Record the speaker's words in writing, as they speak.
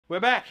We're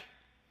back.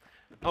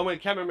 I'm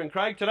with Cameraman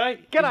Craig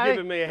today. G'day. He's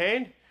giving me a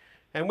hand.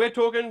 And we're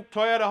talking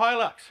Toyota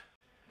Hilux.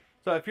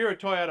 So if you're a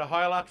Toyota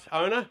Hilux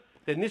owner,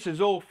 then this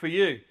is all for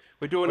you.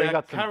 We're doing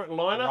our current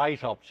lineup.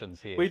 Great options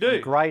here. We do.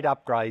 Some great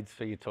upgrades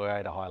for your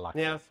Toyota Hilux.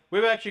 Now,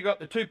 we've actually got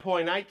the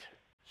 2.8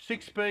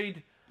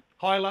 6-speed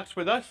Hilux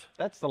with us.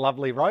 That's the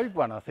lovely road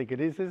one, I think it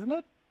is, isn't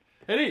it?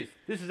 It is.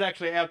 This is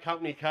actually our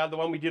company car, the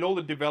one we did all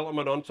the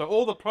development on. So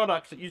all the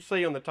products that you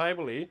see on the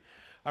table here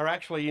are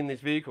actually in this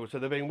vehicle. So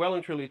they've been well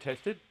and truly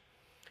tested.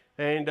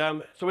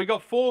 And so we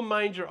got 4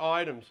 major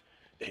items.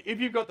 If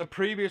you've got the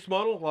previous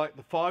model, like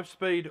the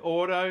 5-speed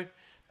auto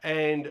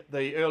and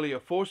the earlier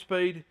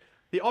 4-speed,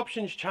 the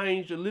options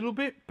changed a little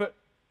bit, but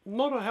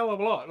not a hell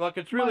of a lot. Like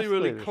it's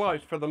really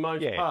close for the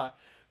most part.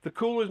 The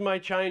coolers may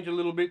change a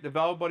little bit, the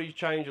valve bodies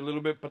change a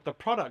little bit, but the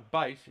product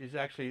base is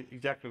actually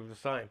exactly the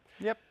same.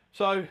 Yep.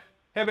 So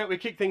how about we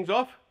kick things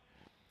off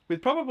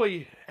with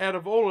probably, out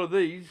of all of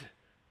these,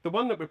 the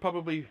one that we're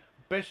probably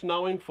best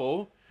known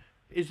for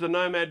is the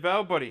Nomad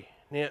valve body.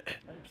 Now,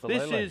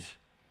 this is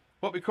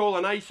what we call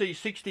an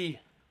AC60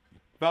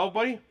 valve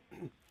body.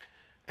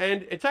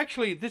 And it's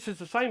actually, this is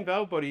the same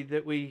valve body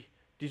that we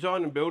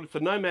design and build. It's the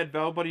Nomad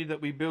valve body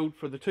that we build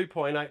for the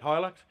 2.8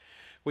 Hilux.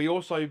 We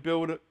also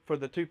build it for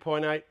the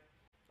 2.8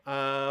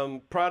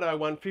 Prado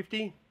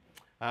 150,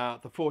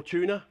 the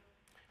Fortuner.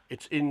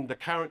 It's in the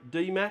current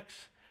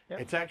D-Max.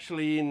 Yep. It's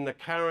actually in the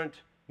current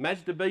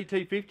Mazda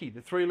BT50,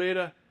 the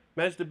 3-litre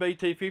Mazda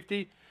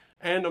BT50.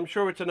 And I'm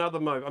sure it's another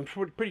model. I'm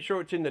pretty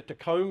sure it's in the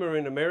Tacoma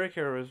in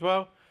America as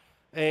well.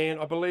 And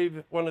I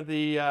believe one of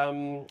the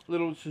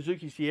little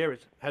Suzuki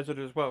Sierras has it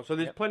as well. So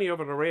there's plenty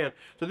of it around.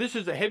 So this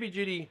is a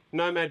heavy-duty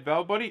Nomad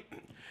valve body.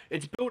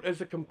 It's built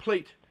as a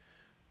complete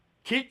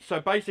kit.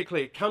 So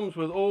basically it comes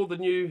with all the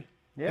new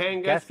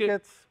pan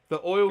gaskets,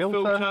 the oil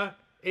filter,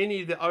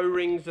 any of the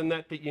O-rings and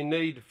that you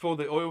need for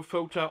the oil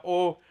filter,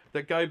 or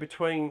that go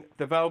between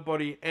the valve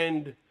body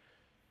and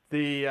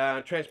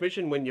the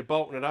transmission when you're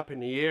bolting it up in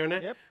the air and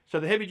that. So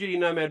the heavy duty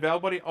Nomad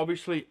valve body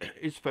obviously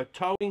is for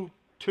towing,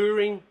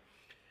 touring,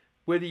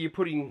 whether you're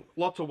putting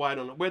lots of weight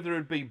on it, whether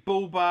it be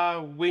bull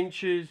bar,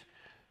 winches,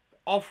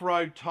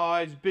 off-road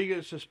tyres,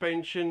 bigger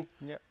suspension,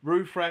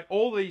 roof rack,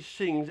 all these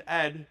things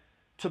add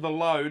to the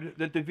load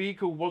that the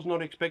vehicle was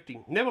not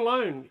expecting. Never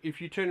alone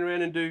if you turn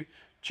around and do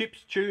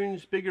chips,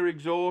 tunes, bigger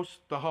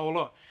exhaust, the whole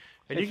lot.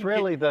 And it's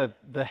really the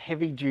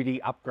heavy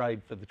duty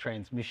upgrade for the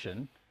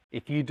transmission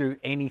if you do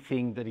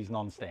anything that is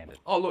non-standard.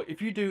 Oh look, if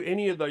you do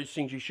any of those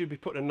things, you should be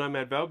putting a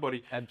Nomad valve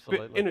body.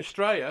 Absolutely. But in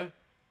Australia,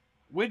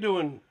 we're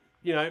doing,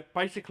 you know,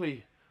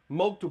 basically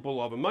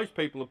multiple of them. Most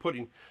people are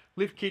putting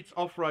lift kits,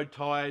 off-road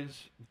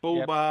tyres,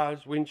 bull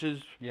bars,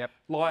 winches,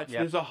 lights.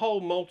 There's a whole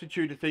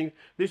multitude of things.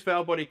 This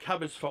valve body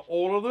covers for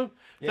all of them.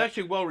 It's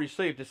actually well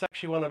received. It's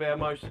actually one of our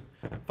most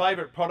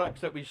favourite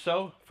products that we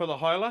sell for the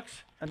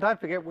Hilux. And don't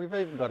forget, we've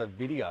even got a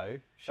video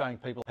showing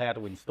people how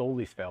to install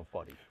this valve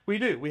body. We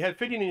do. We have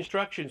fitting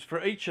instructions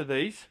for each of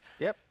these.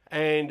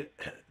 And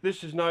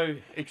this is no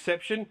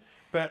exception.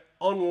 But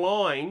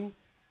online,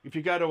 if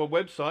you go to a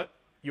website,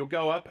 you'll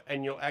go up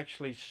and you'll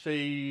actually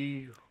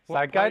see...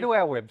 So go to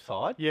our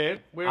website,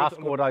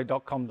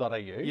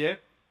 askauto.com.au.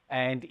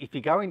 And if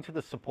you go into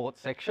the support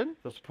section...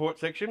 The support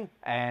section.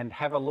 And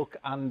have a look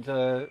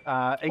under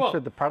each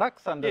of the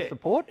products under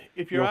support.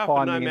 If you're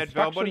after Nomad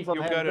valve body, you'll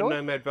go to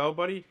Nomad valve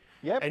body.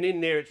 And in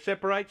there it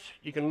separates.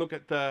 You can look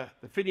at the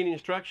fitting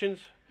instructions.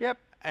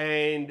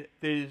 And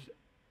there's,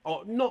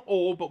 not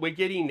all, but we're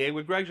getting there.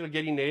 We're gradually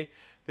getting there.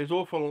 There's an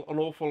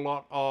awful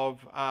lot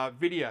of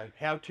video,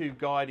 how-to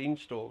guide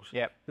installs,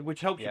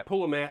 which helps you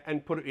pull them out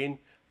and put it in,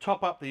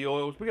 top up the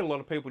oils. We get a lot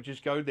of people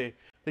just go there.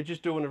 They're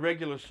just doing a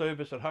regular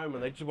service at home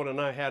and they just want to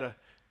know how to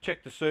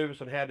check the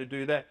service and how to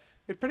do that.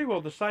 It's pretty well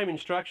the same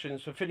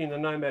instructions for fitting the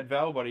Nomad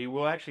valve body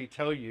will actually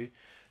tell you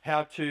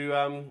how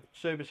to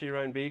service your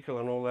own vehicle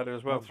and all that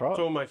as well. That's right. It's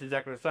almost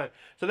exactly the same.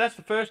 So that's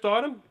the first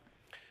item.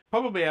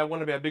 Probably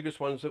one of our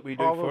biggest ones that we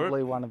do for it.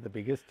 Probably one of the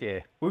biggest,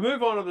 We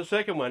move on to the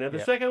second one. Now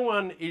the second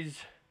one is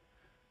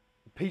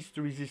piece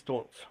de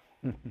resistance.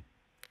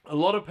 A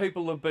lot of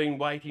people have been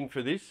waiting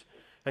for this,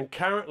 and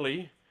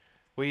currently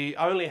we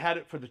only had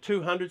it for the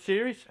 200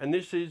 series, and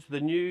this is the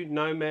new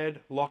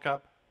Nomad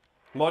lockup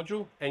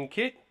module and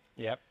kit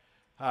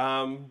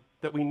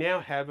that we now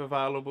have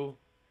available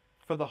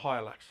for the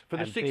Hilux, for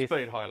the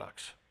 6-speed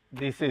Hilux.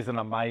 This is an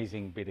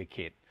amazing bit of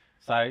kit.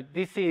 So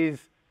this is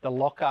the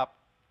lockup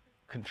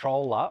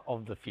controller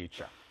of the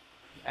future,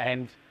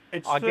 and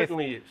it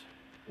certainly is.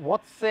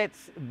 What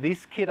sets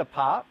this kit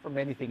apart from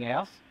anything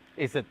else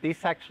is that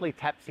this actually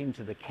taps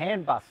into the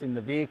CAN bus in the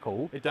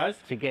vehicle. It does.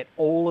 To get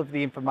all of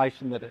the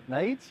information that it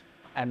needs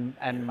and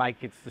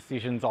make its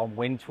decisions on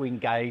when to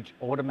engage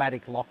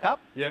automatic lockup.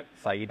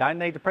 So you don't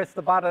need to press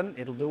the button.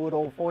 It'll do it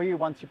all for you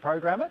once you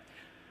program it.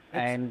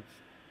 It's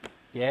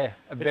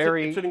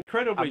an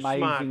incredibly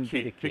smart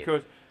kit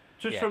because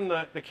just from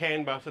the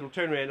CAN bus, it'll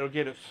turn around, it'll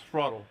get its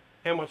throttle.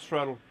 How much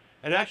throttle?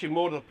 And actually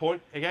more to the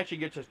point, it actually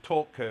gets its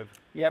torque curve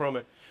from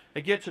it.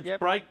 It gets its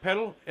brake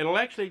pedal. It'll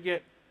actually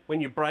get, when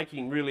you're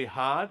braking really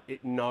hard,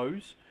 it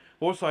knows.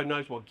 Also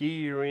knows what gear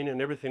you're in and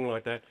everything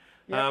like that.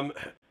 Yep.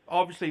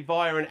 Obviously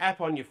via an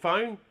app on your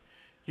phone,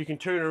 you can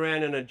turn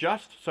around and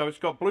adjust. So it's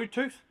got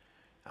Bluetooth.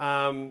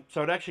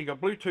 So it actually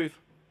got Bluetooth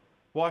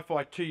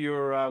Wi-Fi to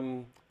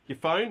your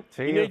phone.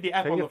 You need the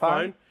app on the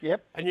phone.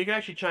 Yep. And you can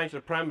actually change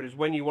the parameters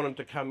when you want them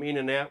to come in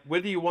and out,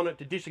 whether you want it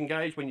to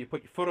disengage when you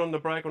put your foot on the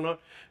brake or not.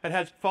 It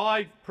has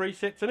 5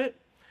 presets in it,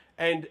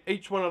 and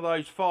each one of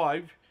those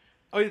 5,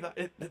 either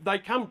they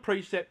come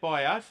preset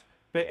by us,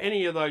 but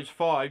any of those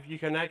 5 you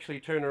can actually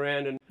turn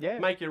around and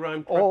make your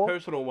own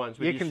personal ones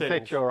with your settings. You can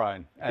set your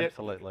own,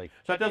 absolutely. Yep.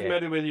 So it doesn't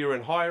matter whether you're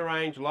in high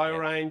range, low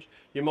range.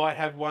 You might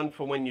have one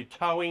for when you're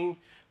towing,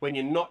 when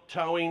you're not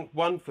towing,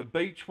 one for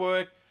beach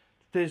work.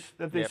 There's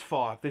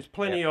 5. There's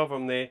plenty of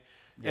them there.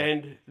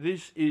 And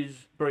this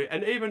is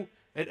brilliant. And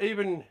it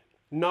even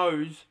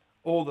knows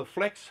all the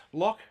flex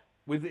lock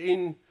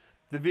within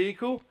the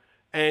vehicle.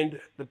 And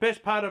the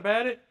best part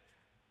about it,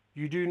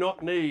 you do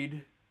not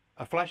need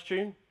a flash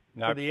tune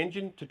for the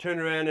engine to turn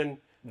around and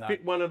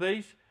fit one of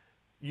these.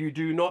 You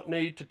do not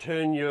need to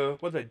turn your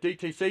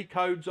DTC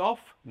codes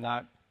off.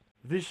 No.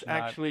 This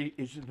actually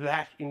is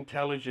that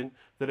intelligent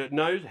that it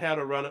knows how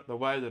to run it the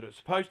way that it's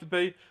supposed to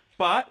be,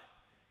 but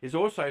is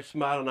also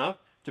smart enough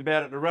to be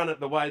able to run it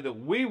the way that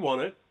we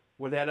want it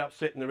without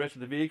upsetting the rest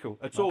of the vehicle.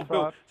 It's all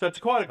built. So it's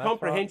quite a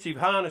comprehensive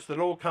harness that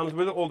all comes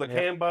with it, all the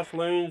CAN bus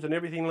looms and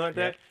everything like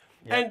that.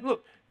 And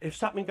look, if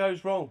something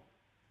goes wrong,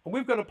 and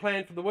we've got a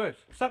plan for the worst.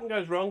 If something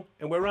goes wrong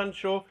and we're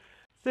unsure,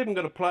 it's even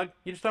got a plug.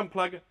 You just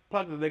unplug it,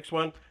 plug the next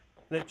one,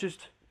 and it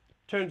just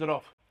turns it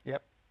off.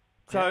 Yep.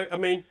 So, I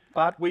mean,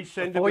 but we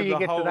send it with the whole lot.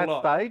 Before you get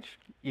to that stage,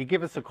 you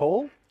give us a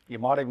call. You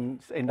might even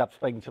end up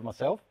speaking to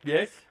myself.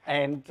 Yes.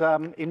 And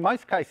in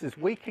most cases,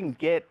 we can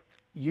get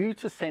you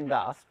to send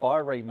us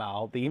via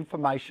email the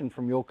information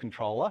from your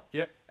controller.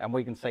 Yep. And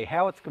we can see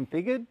how it's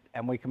configured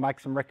and we can make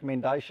some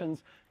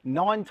recommendations.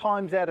 9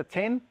 times out of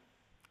 10,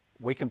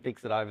 we can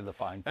fix it over the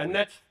phone. And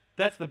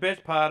that's the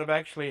best part of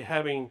actually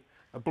having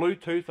a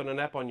Bluetooth and an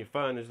app on your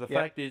phone is the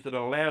fact is that it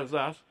allows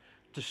us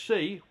to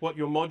see what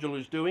your module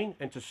is doing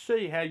and to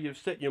see how you've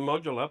set your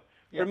module up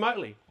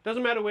remotely.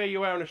 Doesn't matter where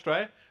you are in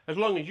Australia, as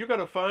long as you've got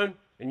a phone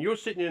and you're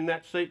sitting in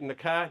that seat in the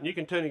car and you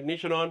can turn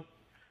ignition on,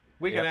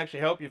 we can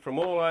actually help you from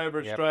all over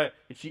Australia.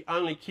 It's the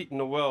only kit in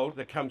the world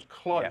that comes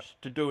close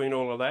to doing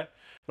all of that.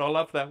 And I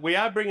love that. We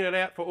are bringing it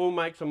out for all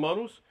makes and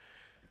models.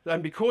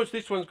 And because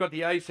this one's got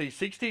the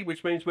AC60,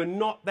 which means we're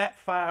not that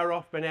far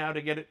off being able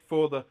to get it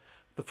for the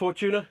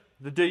Fortuner,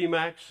 the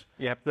D-Max,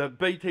 the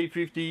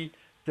BT50,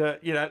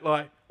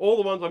 like all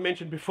the ones I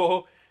mentioned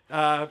before,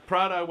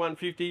 Prado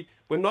 150,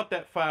 we're not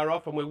that far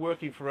off and we're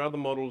working for other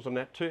models on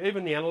that too,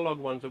 even the analog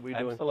ones that we're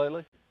doing.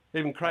 Absolutely.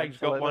 Even Craig's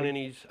got one in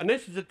his, and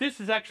this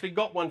has actually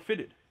got one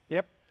fitted.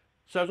 Yep.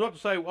 So it's not to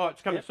say, oh,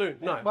 it's coming soon.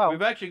 No, well,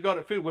 we've actually got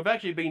it fitted. We've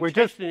actually been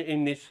testing it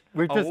in this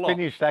We've just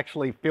finished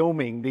actually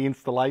filming the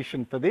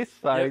installation for this.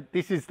 So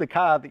this is the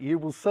car that you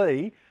will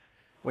see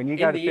when you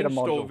go to fit a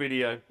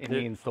module. In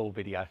the install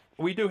video.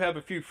 We do have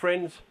a few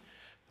friends,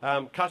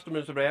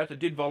 customers of ours that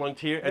did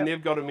volunteer and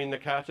they've got them in the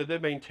car. So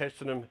they've been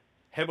testing them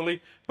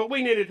heavily. But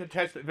we needed to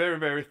test it very,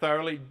 very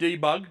thoroughly,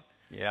 debug.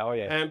 Yeah, oh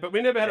yeah. But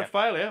we never had a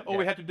failure. All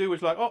we had to do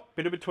was like, oh,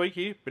 bit of a tweak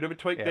here, bit of a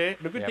tweak there.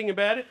 The good thing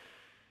about it,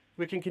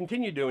 we can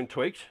continue doing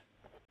tweaks.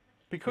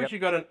 Because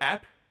you've got an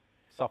app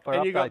software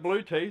and you've got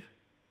Bluetooth,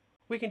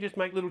 we can just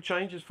make little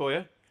changes for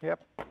you. Yep.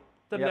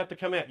 Doesn't have to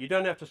come out. You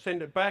don't have to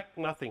send it back,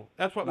 nothing.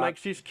 That's what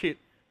makes this kit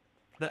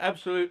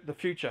the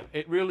future.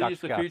 It really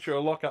is the future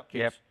of lock-up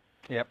kits.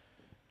 Yep.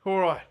 All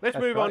right, let's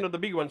move on to the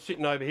big one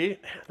sitting over here,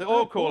 the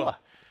oil cooler.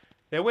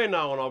 Now, we're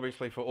known,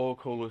 obviously, for oil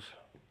coolers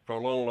for a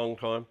long, long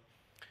time.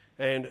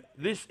 And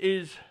this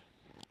is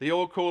the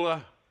oil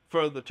cooler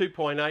for the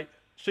 2.8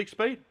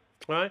 6-speed,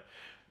 right?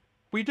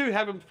 We do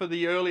have them for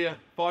the earlier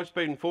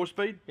 5-speed and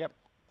 4-speed. Yep.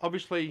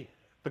 Obviously,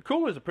 the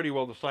coolers are pretty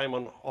well the same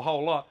on a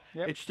whole lot.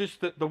 Yep. It's just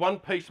that the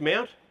one-piece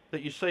mount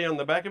that you see on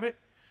the back of it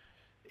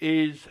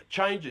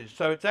changes.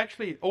 So it's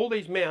actually, all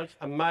these mounts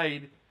are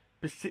made,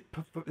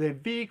 they're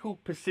vehicle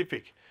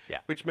specific,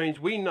 which means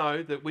we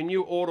know that when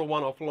you order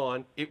one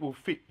offline, it will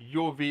fit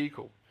your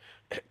vehicle.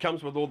 It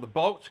comes with all the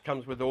bolts,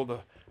 comes with all the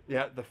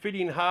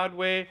fitting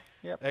hardware,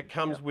 it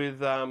comes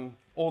with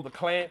all the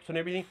clamps and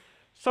everything.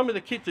 Some of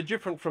the kits are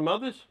different from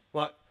others,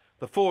 like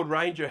the Ford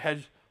Ranger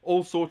has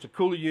all sorts of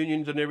cooler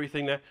unions and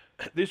everything. Now,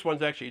 this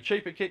one's actually a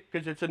cheaper kit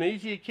because it's an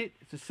easier kit,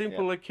 it's a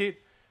simpler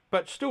kit,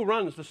 but still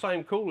runs the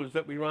same coolers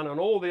that we run on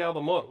all the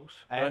other models.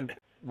 And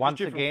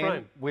once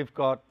again, we've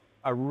got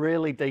a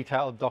really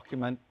detailed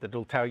document that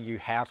will tell you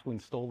how to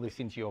install this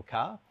into your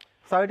car.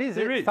 So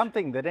it's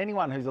something that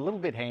anyone who's a little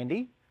bit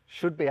handy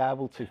should be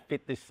able to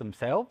fit this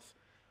themselves.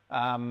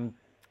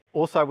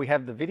 Also, we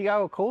have the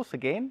video, of course,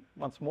 again,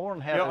 once more on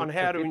how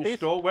to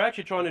install. This. We're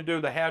actually trying to do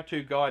the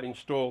how-to guide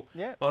install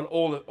on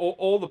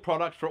all the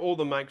products for all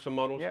the makes and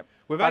models. Yep.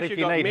 We've actually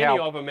got many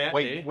of them out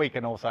there. We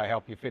can also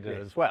help you fit it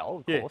as well,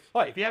 of course.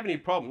 Oh, if you have any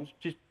problems,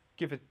 just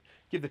give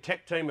the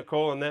tech team a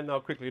call and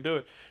they'll quickly do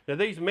it. Now,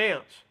 these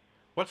mounts,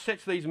 what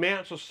sets these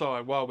mounts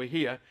aside while we're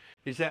here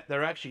is that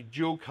they're actually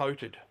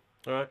dual-coated.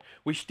 All right.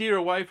 We steer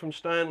away from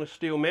stainless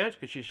steel mounts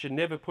because you should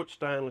never put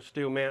stainless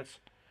steel mounts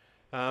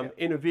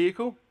in a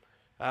vehicle.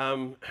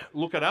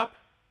 Look it up.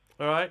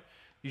 All right.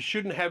 You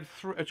shouldn't have,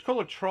 it's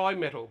called a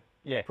tri-metal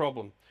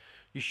problem.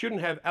 You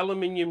shouldn't have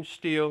aluminium,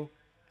 steel,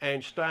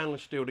 and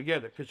stainless steel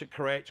together because it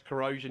creates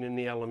corrosion in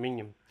the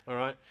aluminium. All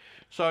right.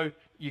 So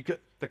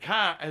the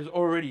car is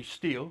already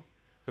steel.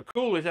 The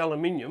cooler is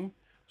aluminium.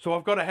 So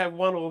I've got to have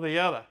one or the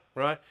other.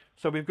 Right.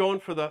 So we've gone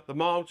for the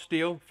mild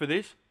steel for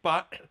this,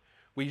 but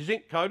we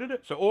zinc coated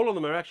it. So all of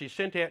them are actually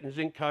sent out and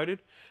zinc coated.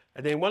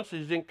 And then once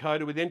they're zinc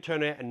coated, we then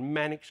turn out and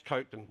Manix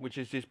coat them, which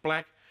is this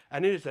black,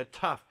 and it is a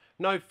tough,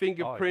 no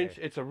fingerprints.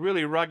 It's a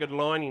really rugged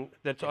lining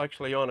that's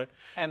actually on it.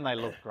 And they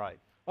look great.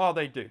 Oh,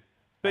 they do.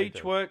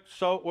 Beach work,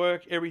 salt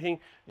work, everything,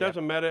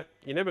 doesn't matter.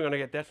 You're never going to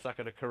get that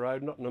sucker to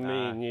corrode, not in a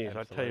million years,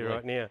 I tell you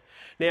right now.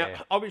 Now,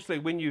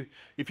 obviously,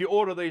 if you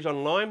order these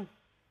online,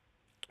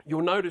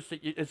 you'll notice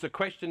that there's a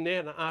question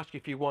there and I ask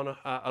if you want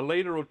a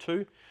litre or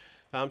two.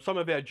 Some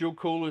of our dual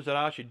coolers that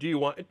ask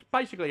you, it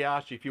basically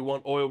asks you if you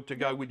want oil to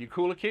go with your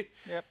cooler kit.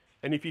 Yep.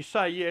 And if you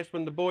say yes,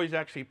 when the boys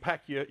actually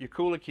pack your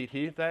cooler kit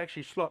here, they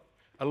actually slot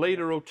a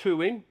litre or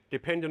two in,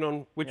 depending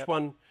on which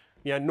one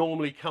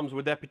normally comes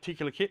with that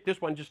particular kit.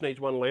 This one just needs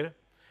 1 litre.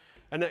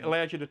 And that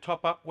allows you to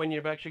top up when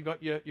you've actually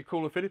got your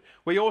cooler fitted.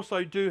 We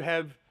also do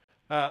have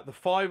the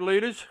 5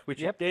 litres,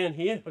 which is down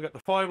here. I've got the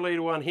 5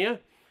 litre one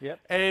here. Yep.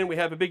 And we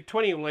have a big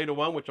 20 litre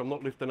one, which I'm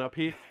not lifting up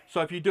here.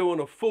 So if you're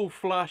doing a full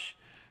flush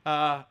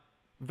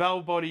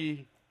valve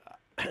body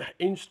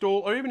install,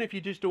 or even if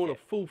you're just doing a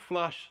full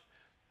flush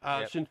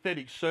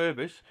synthetic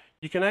service,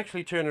 you can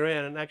actually turn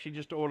around and actually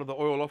just order the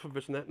oil off of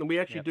us and that. And we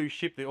actually do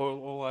ship the oil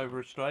all over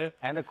Australia.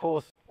 And of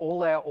course,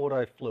 all our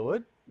auto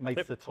fluid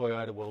meets the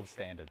Toyota world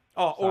standard.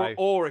 Oh,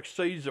 or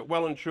exceeds it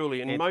well and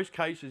truly. In most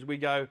cases, we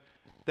go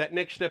that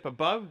next step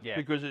above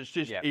because it's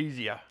just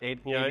easier. It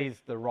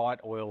is the right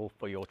oil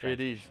for your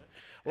transmission. It is.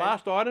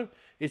 Last item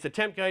is the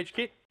temp gauge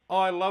kit.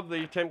 I love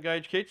the temp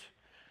gauge kits.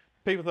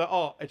 People think,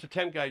 oh, it's a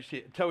temp gauge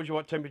kit. It tells you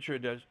what temperature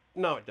it does.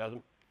 No, it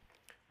doesn't.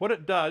 What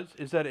it does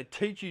is that it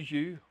teaches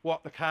you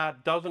what the car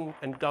doesn't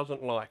and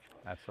doesn't like.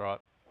 That's right.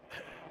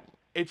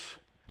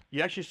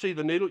 You actually see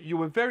the needle. You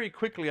will very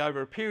quickly,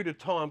 over a period of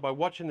time, by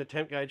watching the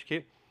temp gauge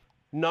kit,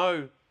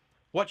 know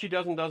what she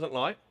does and doesn't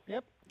like.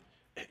 Yep.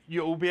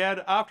 You'll be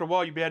able to, after a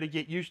while, you'll be able to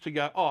get used to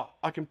go, oh,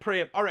 I can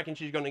preempt. I reckon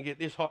she's going to get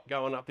this hot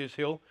going up this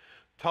hill,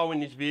 towing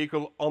this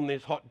vehicle on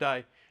this hot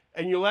day.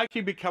 And you'll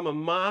actually become a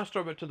master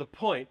of it to the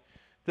point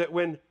that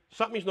when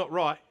something's not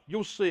right,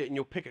 you'll see it and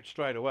you'll pick it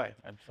straight away.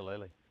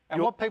 Absolutely.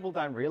 And what people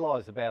don't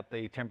realise about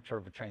the temperature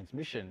of a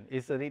transmission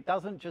is that it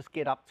doesn't just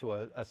get up to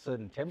a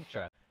certain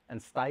temperature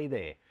and stay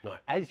there. No.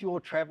 As you're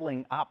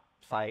travelling up,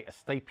 say, a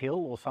steep hill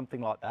or something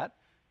like that,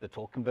 the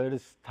torque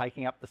converter's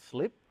taking up the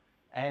slip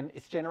and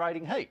it's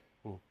generating heat.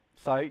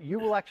 So you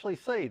will actually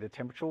see the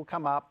temperature will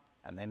come up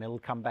and then it'll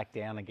come back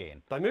down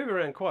again. They move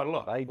around quite a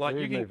lot. They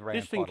do move around.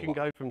 This thing can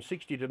go from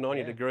 60 to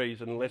 90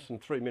 degrees in less than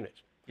 3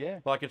 minutes. Yeah.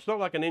 Like, it's not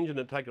like an engine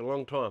that takes a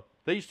long time.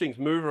 These things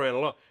move around a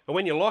lot. And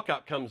when your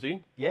lockup comes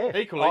in,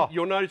 equally,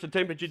 you'll notice the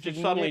temperature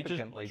just suddenly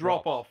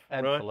drop off.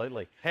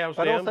 Absolutely. Right? House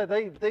but down.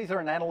 Also, these are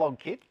an analogue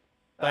kit.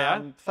 They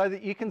are. So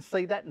that you can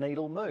see that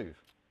needle move.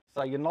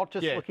 So you're not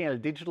just looking at a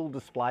digital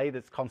display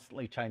that's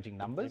constantly changing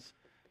numbers,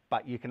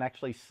 but you can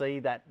actually see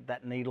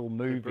that needle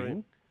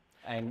moving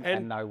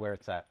and know where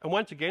it's at. And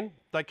once again,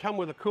 they come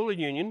with a cooler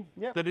union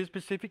that is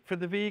specific for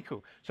the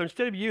vehicle. So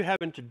instead of you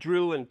having to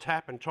drill and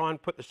tap and try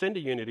and put the sender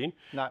unit in,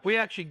 we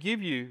actually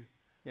give you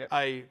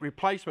a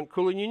replacement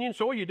cooler union.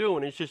 So all you're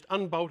doing is just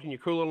unbolting your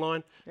cooler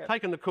line,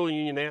 taking the cooler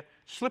union out,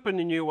 slipping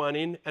the new one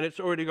in, and it's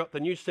already got the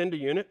new sender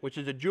unit, which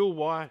is a dual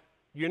wire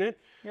unit,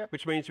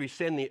 which means we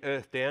send the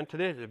earth down to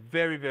there. It's a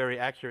very, very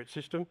accurate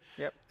system.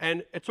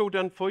 And it's all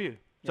done for you.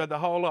 So the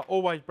whole lot,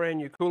 always brand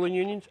new cooling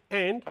unions,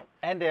 and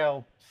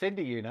our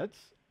sender units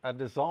are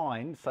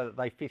designed so that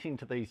they fit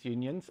into these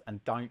unions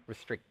and don't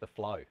restrict the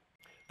flow.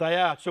 They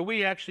are. So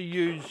we actually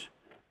use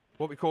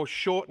what we call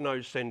short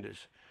nose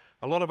senders.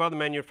 A lot of other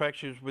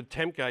manufacturers with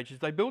temp gauges,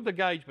 they build the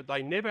gauge, but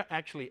they never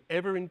actually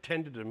ever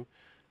intended them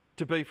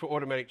to be for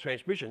automatic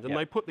transmissions. And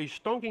they put these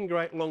stonking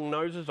great long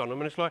noses on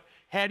them, and it's like,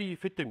 how do you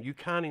fit them? You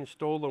can't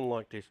install them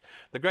like this.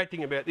 The great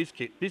thing about this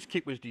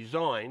kit was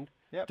designed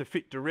to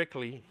fit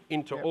directly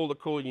into all the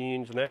cooling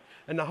unions and that.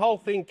 And the whole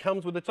thing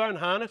comes with its own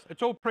harness.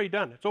 It's all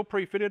pre-done. It's all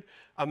pre-fitted.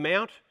 A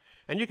mount,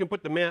 and you can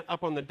put the mount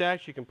up on the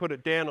dash. You can put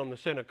it down on the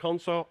center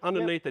console,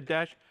 underneath the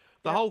dash.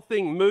 The whole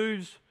thing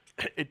moves.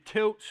 It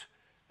tilts.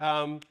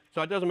 So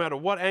it doesn't matter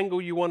what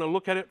angle you want to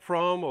look at it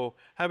from or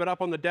have it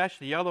up on the dash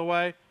the other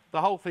way.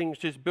 The whole thing's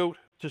just built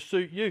to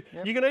suit you.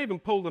 You can even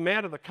pull them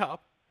out of the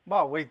cup.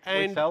 Well, we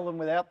sell them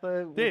without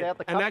the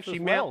cups and actually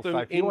as mount them so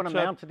if you want to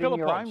mount it in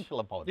your pods. own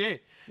pillar pod.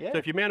 So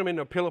if you mount them in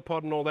a pillar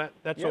pod and all that,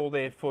 that's all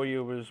there for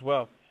you as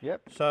well.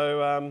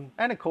 So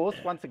and of course,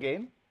 once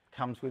again,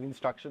 comes with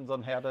instructions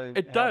on how to.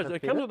 It does.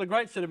 It comes with a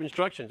great set of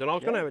instructions, and I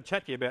was going to have a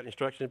chat to you about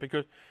instructions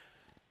because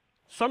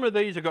some of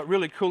these have got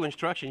really cool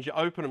instructions. You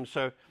open them,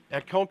 so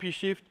our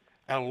CompuShift,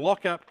 our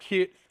lockup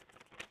kit,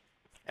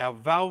 our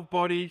valve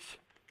bodies,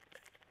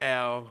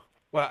 our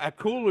Well, our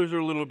coolers are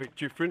a little bit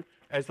different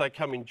as they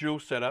come in dual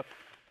setup,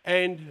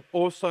 and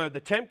also the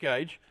temp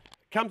gauge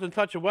comes in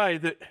such a way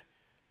that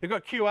they've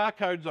got QR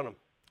codes on them.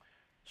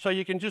 So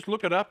you can just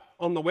look it up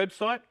on the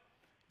website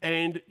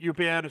and you'll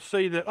be able to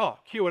see that, oh,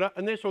 queue it up,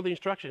 and there's all the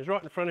instructions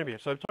right in front of you.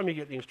 So by the time you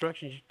get the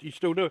instructions, you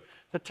still do it.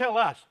 So tell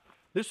us,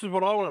 this is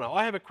what I want to know.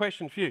 I have a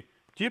question for you.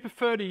 Do you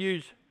prefer to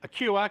use a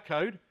QR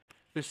code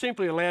that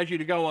simply allows you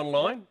to go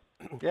online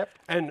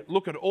and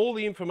look at all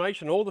the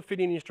information, all the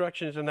fitting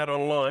instructions and that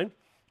online,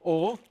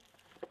 or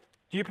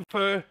do you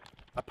prefer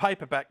a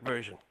paperback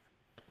version?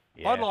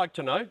 I'd like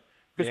to know,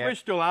 because we're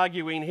still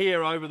arguing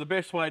here over the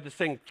best way to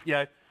send,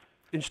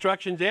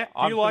 instructions out.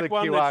 Do you like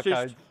one that's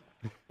just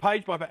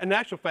page by page? In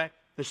actual fact,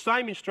 the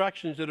same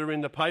instructions that are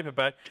in the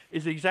paperback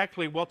is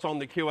exactly what's on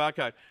the QR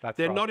code.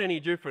 They're not any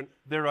different.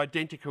 They're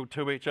identical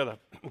to each other.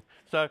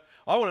 So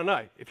I want to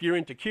know if you're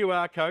into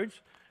QR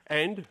codes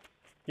and,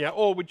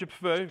 or would you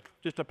prefer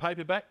just a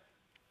paperback?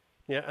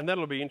 Yeah, and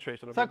that'll be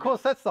interesting. So of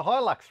course that's the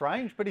Hilux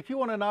range, but if you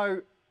want to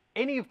know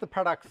any of the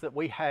products that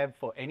we have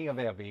for any of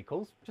our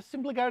vehicles, just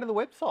simply go to the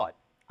website,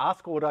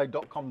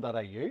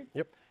 askauto.com.au.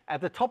 Yep.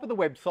 At the top of the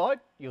website,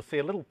 you'll see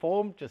a little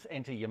form. Just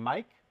enter your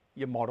make,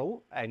 your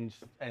model, and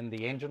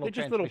the engine or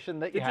transmission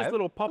that you have. It's just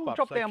little pop-ups.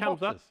 Drop down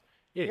boxes.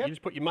 Yeah, you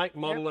just put your make,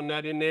 model, and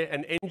that in there,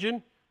 and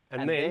engine,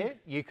 and then there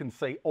you can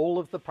see all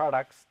of the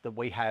products that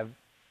we have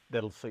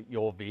that'll suit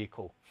your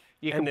vehicle.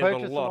 You can there's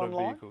purchase a lot them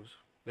online. of vehicles.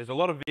 There's a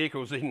lot of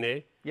vehicles in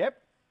there.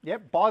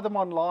 Yep. Buy them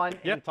online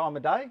any time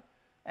of day,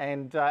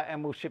 and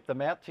we'll ship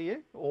them out to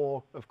you.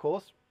 Or of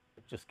course,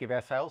 just give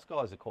our sales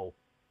guys a call.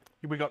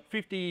 We've got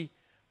 50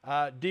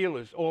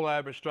 dealers all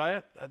over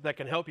Australia that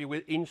can help you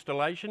with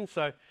installation.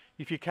 So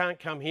if you can't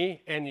come here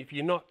and if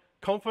you're not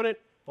confident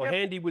or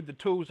handy with the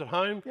tools at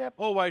home,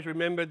 always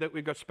remember that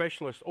we've got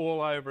specialists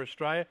all over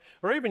Australia,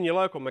 or even your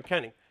local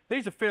mechanic.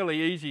 These are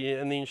fairly easy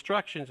and the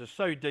instructions are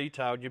so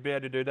detailed, you'll be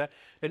able to do that.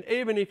 And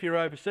even if you're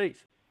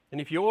overseas,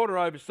 and if you order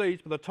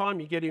overseas, by the time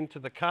you get into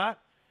the cart,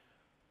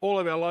 all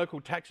of our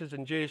local taxes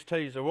and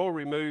GSTs are all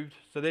removed,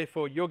 so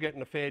therefore you're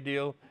getting a fair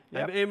deal.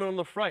 And even on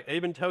the freight, it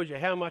even tells you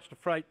how much to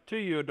freight to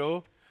your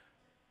door.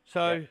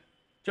 So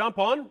jump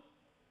on.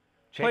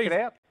 Check it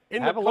out.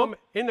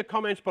 In the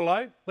comments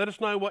below, let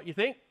us know what you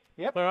think.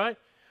 All right.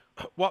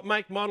 What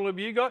make, model have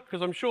you got?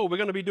 Because I'm sure we're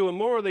going to be doing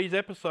more of these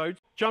episodes.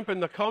 Jump in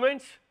the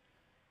comments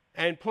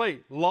and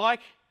please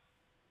like,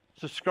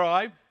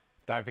 subscribe.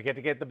 Don't forget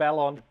to get the bell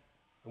on.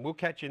 And we'll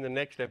catch you in the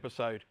next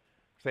episode.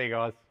 See you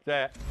guys. See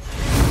ya.